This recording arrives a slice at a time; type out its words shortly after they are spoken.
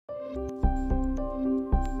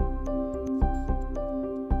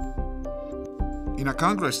In a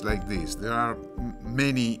congress like this, there are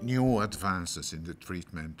many new advances in the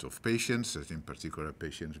treatment of patients, in particular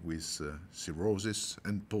patients with cirrhosis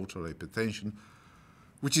and portal hypertension,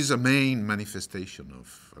 which is a main manifestation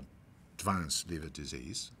of advanced liver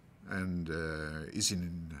disease and is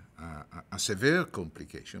a severe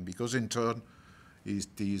complication because in turn it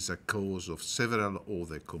is a cause of several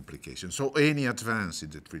other complications. So any advance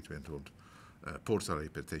in the treatment of portal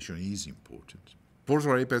hypertension is important.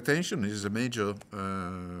 Portal hypertension is a major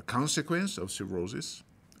consequence of cirrhosis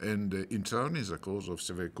and in turn is a cause of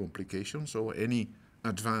severe complications. So any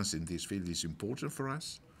advance in this field is important for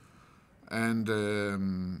us. And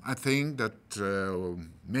I think that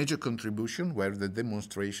major contribution were the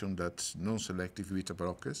demonstration that non-selective beta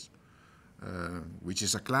blockers, which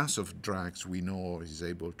is a class of drugs we know is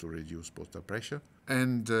able to reduce portal pressure,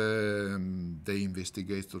 and the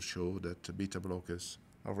investigators show that beta blockers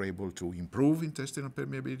are able to improve intestinal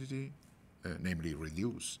permeability, namely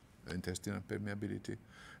reduce intestinal permeability,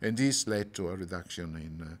 and this led to a reduction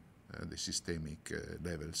in the systemic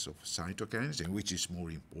levels of cytokines, and which is more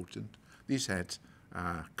important, this had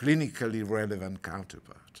a clinically relevant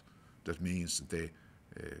counterpart. That means the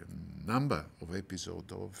number of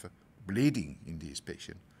episodes of bleeding in these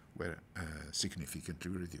patients were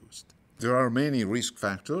significantly reduced. There are many risk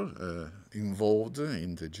factors involved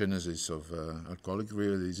in the genesis of alcoholic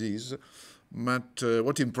liver disease, but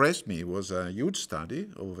what impressed me was a huge study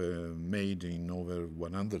made in over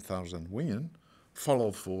 100,000 women,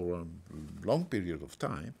 followed for a long period of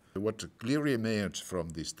time. What clearly emerged from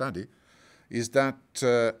this study is that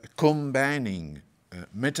combining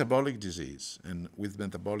metabolic disease, and with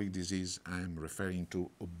metabolic disease I'm referring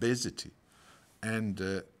to obesity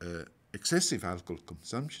and excessive alcohol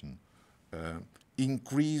consumption,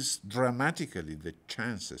 increase dramatically the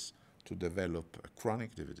chances to develop a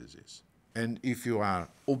chronic liver disease. And if you are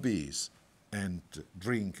obese and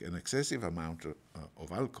drink an excessive amount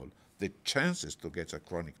of alcohol, the chances to get a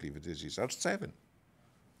chronic liver disease are 7.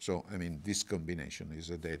 So, I mean, this combination is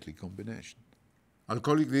a deadly combination.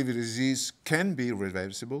 Alcoholic liver disease can be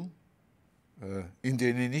reversible in the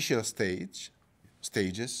initial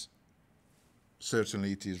stages.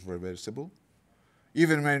 Certainly it is reversible.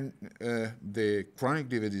 Even when the chronic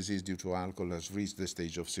liver disease due to alcohol has reached the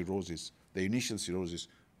stage of cirrhosis, the initial cirrhosis,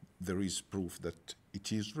 there is proof that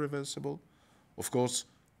it is reversible. Of course,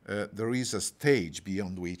 there is a stage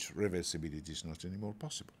beyond which reversibility is not anymore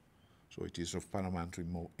possible. So it is of paramount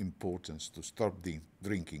importance to stop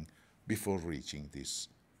drinking before reaching this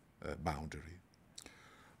boundary.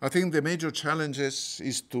 I think the major challenges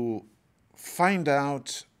is to find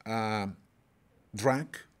out a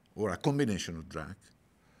drug or a combination of drug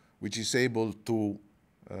which is able to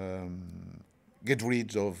get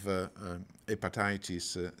rid of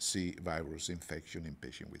hepatitis C virus infection in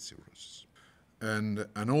patients with cirrhosis. And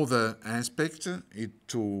another aspect is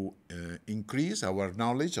to increase our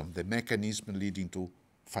knowledge of the mechanism leading to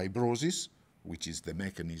fibrosis, which is the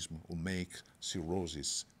mechanism who makes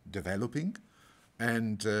cirrhosis developing,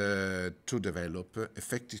 and to develop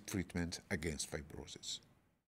effective treatment against fibrosis.